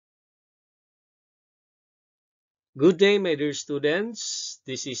Good day, my dear students.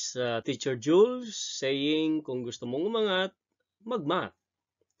 This is Teacher Jules saying kung gusto mong umangat, mag-math.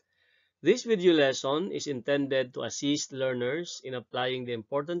 This video lesson is intended to assist learners in applying the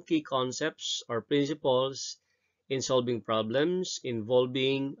important key concepts or principles in solving problems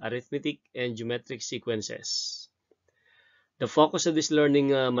involving arithmetic and geometric sequences. The focus of this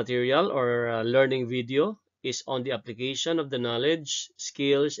learning material or learning video is on the application of the knowledge,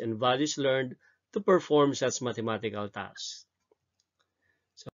 skills, and values learned to perform such mathematical tasks.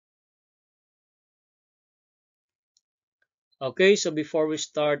 Okay, so before we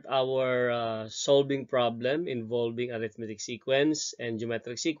start our solving problem involving arithmetic sequence and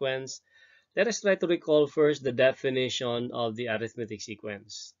geometric sequence, let us try to recall first the definition of the arithmetic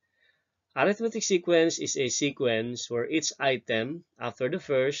sequence. Arithmetic sequence is a sequence where each item after the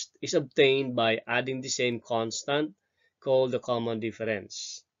first is obtained by adding the same constant called the common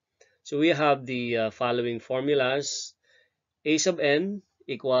difference. So we have the following formulas. A sub n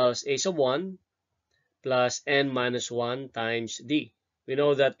equals a sub 1 plus n minus 1 times d. We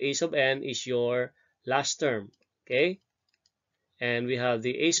know that a sub n is your last term, okay? And we have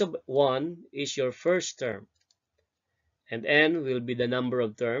the a sub 1 is your first term. And n will be the number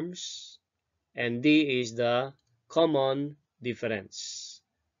of terms. And d is the common difference.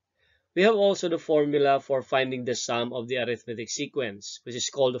 We have also the formula for finding the sum of the arithmetic sequence, which is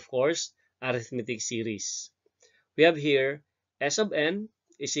called, of course, arithmetic series. We have here s sub n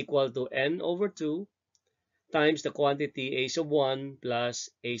is equal to n over 2 times the quantity a sub 1 plus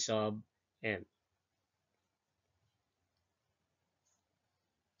a sub n.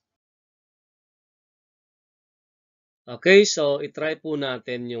 Okay, so itry po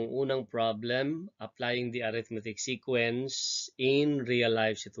natin yung unang problem applying the arithmetic sequence in real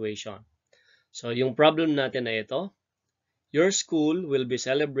life situation. So yung problem natin ay ito. Your school will be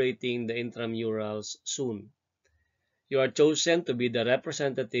celebrating the intramurals soon. You are chosen to be the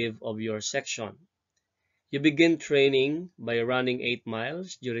representative of your section. You begin training by running 8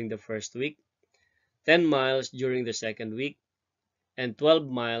 miles during the first week, 10 miles during the second week, and 12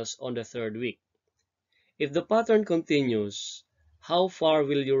 miles on the third week. If the pattern continues, how far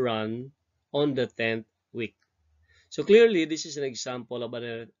will you run on the 10th week? So clearly, this is an example of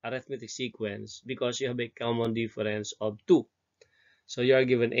an arithmetic sequence because you have a common difference of 2. So you are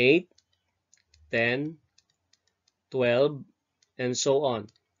given 8, 10, 12, and so on.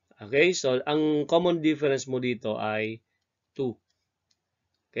 Okay, so ang common difference mo dito ay 2.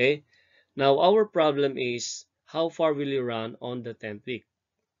 Okay, now our problem is how far will you run on the 10th week?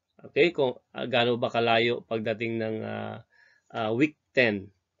 Okay, kung gaano ba kalayo pagdating ng week 10.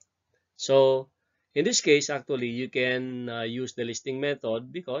 So, in this case, actually, you can use the listing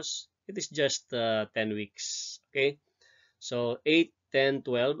method because it is just 10 weeks. Okay, so 8, 10,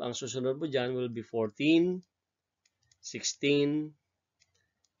 12, ang susunod mo dyan will be 14, 16,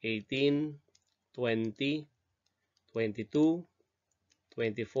 18, 20, 22,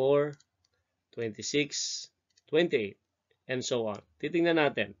 24, 26, 28, and so on. Titingnan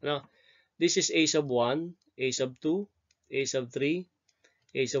natin. Now, this is a sub 1, a sub 2, a sub 3,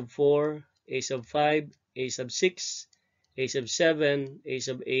 a sub 4, a sub 5, a sub 6, a sub 7, a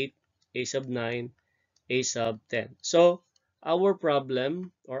sub 8, a sub 9, a sub 10. So, our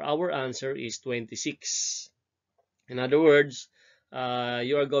problem or our answer is 26. In other words,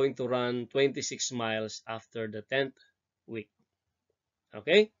 you are going to run 26 miles after the 10th week.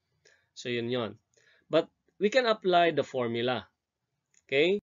 Okay? So, yun. But we can apply the formula.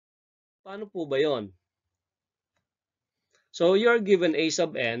 Okay? Paano po ba yon? So, you are given a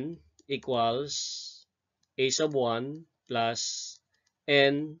sub n equals a sub 1 plus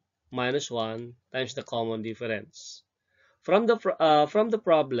n minus 1 times the common difference. From the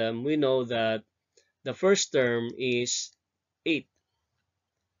problem, we know that the first term is 8.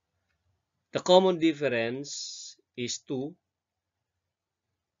 The common difference is 2.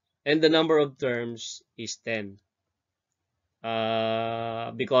 And the number of terms is 10.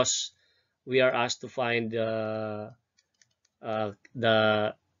 Because we are asked to find the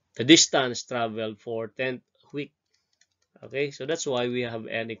distance traveled for 10th week. Okay, so that's why we have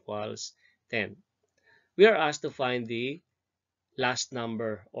n equals 10. We are asked to find the last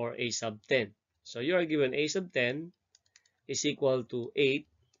number or a sub 10. So you are given a sub 10 is equal to 8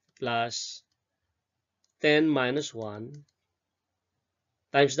 plus 10 minus 1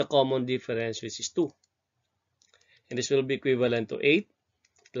 times the common difference, which is 2. And this will be equivalent to 8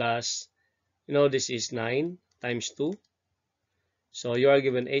 plus, this is 9 times 2. So you are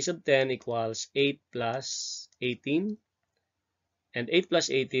given a sub 10 equals 8 plus 18. And 8 plus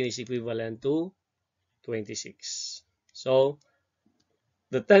 18 is equivalent to 26. So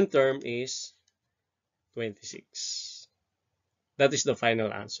the 10th term is 26. That is the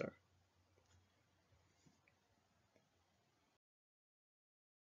final answer.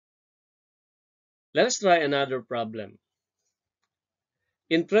 Let us try another problem.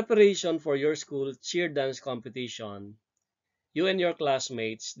 In preparation for your school cheer dance competition, you and your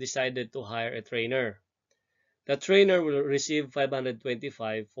classmates decided to hire a trainer. The trainer will receive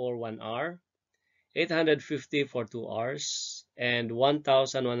 525 for 1 hour, 850 for 2 hours, and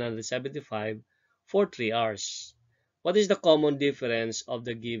 1,175 for 3 hours. What is the common difference of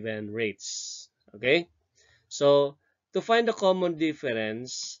the given rates? Okay, so to find the common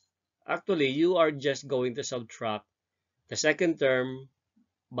difference, actually you are just going to subtract the second term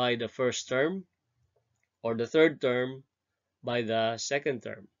by the first term or the third term by the second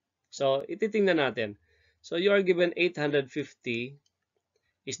term. So ititingnan natin. So you are given 850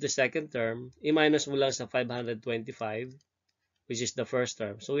 is the second term, i-minus mo lang sa 525, which is the first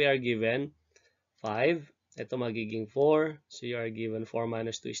term. So we are given 5. Ito magiging 4. So you are given 4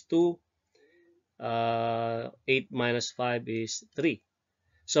 minus 2 is 2. 8 minus 5 is 3.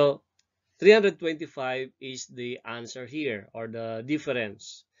 So 325 is the answer here, or the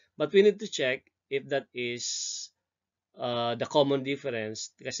difference. But we need to check if that is the common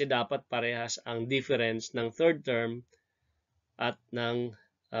difference, kasi dapat parehas ang difference ng third term at ng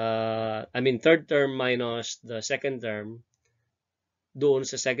third term minus the second term doon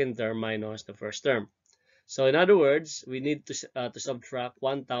sa second term minus the first term. So in other words, we need to subtract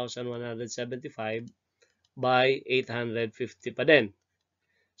 1,175 by 850 pa din.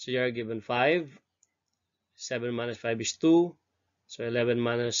 So you are given 5. 7 minus 5 is 2. So 11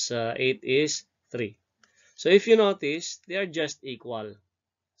 minus 8 is 3. So if you notice, they are just equal.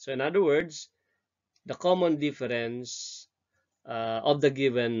 So in other words, the common difference of the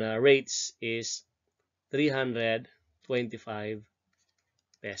given rates is 325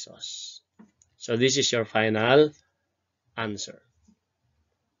 pesos. So this is your final answer.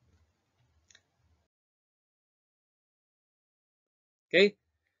 Okay.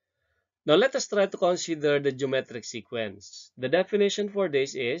 Now let us try to consider the geometric sequence. The definition for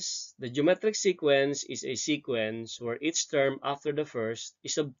this is, the geometric sequence is a sequence where each term after the first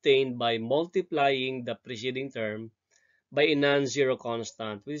is obtained by multiplying the preceding term by a non-zero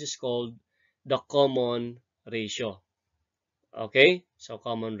constant, which is called the common ratio. Okay? So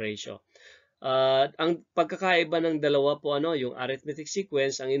common ratio. Ang pagkakaiba ng dalawa po, yung arithmetic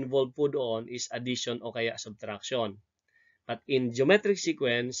sequence, ang involved po doon is addition o kaya subtraction. But in geometric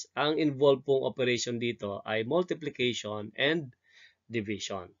sequence, ang involved pong operation dito ay multiplication and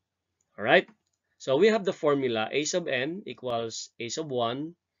division. Alright? So we have the formula a sub n equals a sub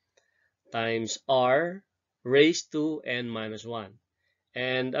 1 times r raised to n minus 1.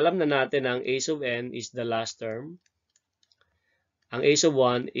 And alam na natin ang a sub n is the last term. Ang a sub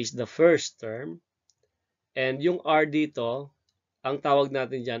 1 is the first term. And yung r dito, ang tawag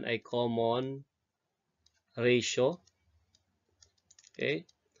natin dyan ay common ratio. Okay?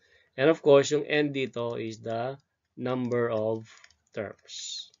 And of course, yung n dito is the number of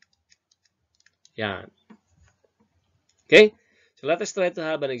terms. Yan. Okay? So let us try to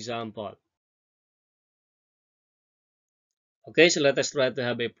have an example. Okay, so let us try to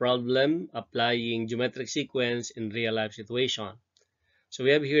have a problem applying geometric sequence in real-life situation. So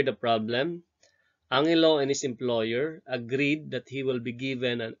we have here the problem. Angelo and his employer agreed that he will be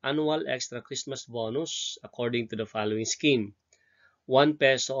given an annual extra Christmas bonus according to the following scheme. 1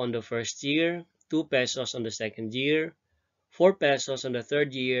 peso on the first year, 2 pesos on the second year, 4 pesos on the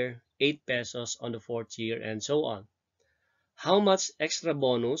third year, 8 pesos on the fourth year, and so on. How much extra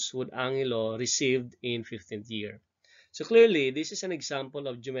bonus would Angelo receive in 15th year? So clearly, this is an example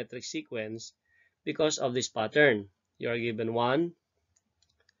of geometric sequence because of this pattern. You are given 1,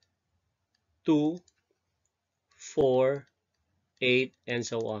 2, 4, 8, and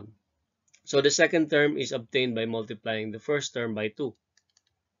so on. So the second term is obtained by multiplying the first term by 2.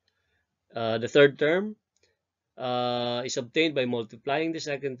 The third term is obtained by multiplying the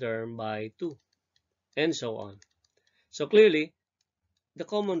second term by 2, and so on. So clearly, the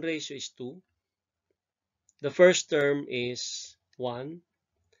common ratio is 2. The first term is 1.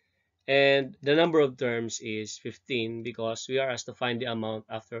 And the number of terms is 15 because we are asked to find the amount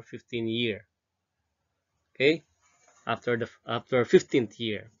after 15 year. Okay? After 15th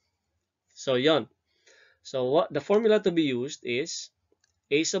year. So yon. So what the formula to be used is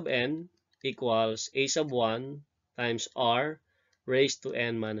a sub n equals a sub 1 times r raised to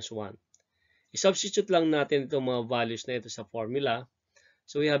n minus 1. I-substitute lang natin itong mga values na ito sa formula.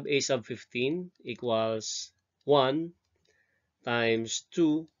 So we have a sub 15 equals 1 times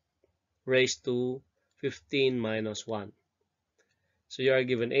 2 raised to 15 minus 1. So you are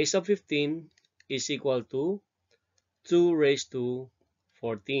given a sub 15 is equal to 2 raised to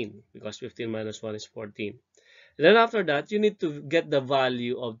 14 because 15 minus 1 is 14. And then after that, you need to get the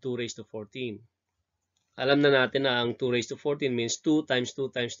value of 2 raised to 14. Alam na natin na ang 2 raised to 14 means 2 times 2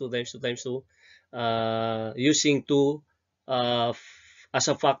 times 2 times 2 times 2 using 2 as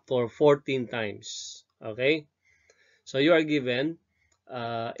a factor 14 times. Okay? So you are given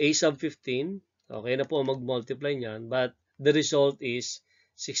a sub 15. Okay na po mag-multiply niyan. But the result is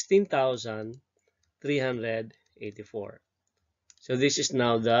 16,384. So this is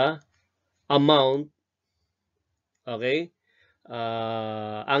now the amount, okay,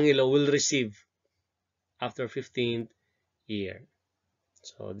 Angelo will receive after 15th year.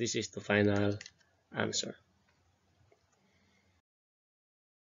 So this is the final answer.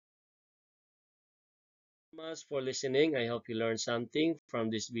 Thanks for listening. I hope you learned something from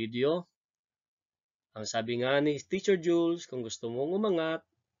this video. Ang sabi nga ni Teacher Jules, kung gusto mong umangat,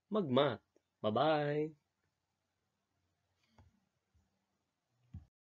 mag-math. Bye-bye!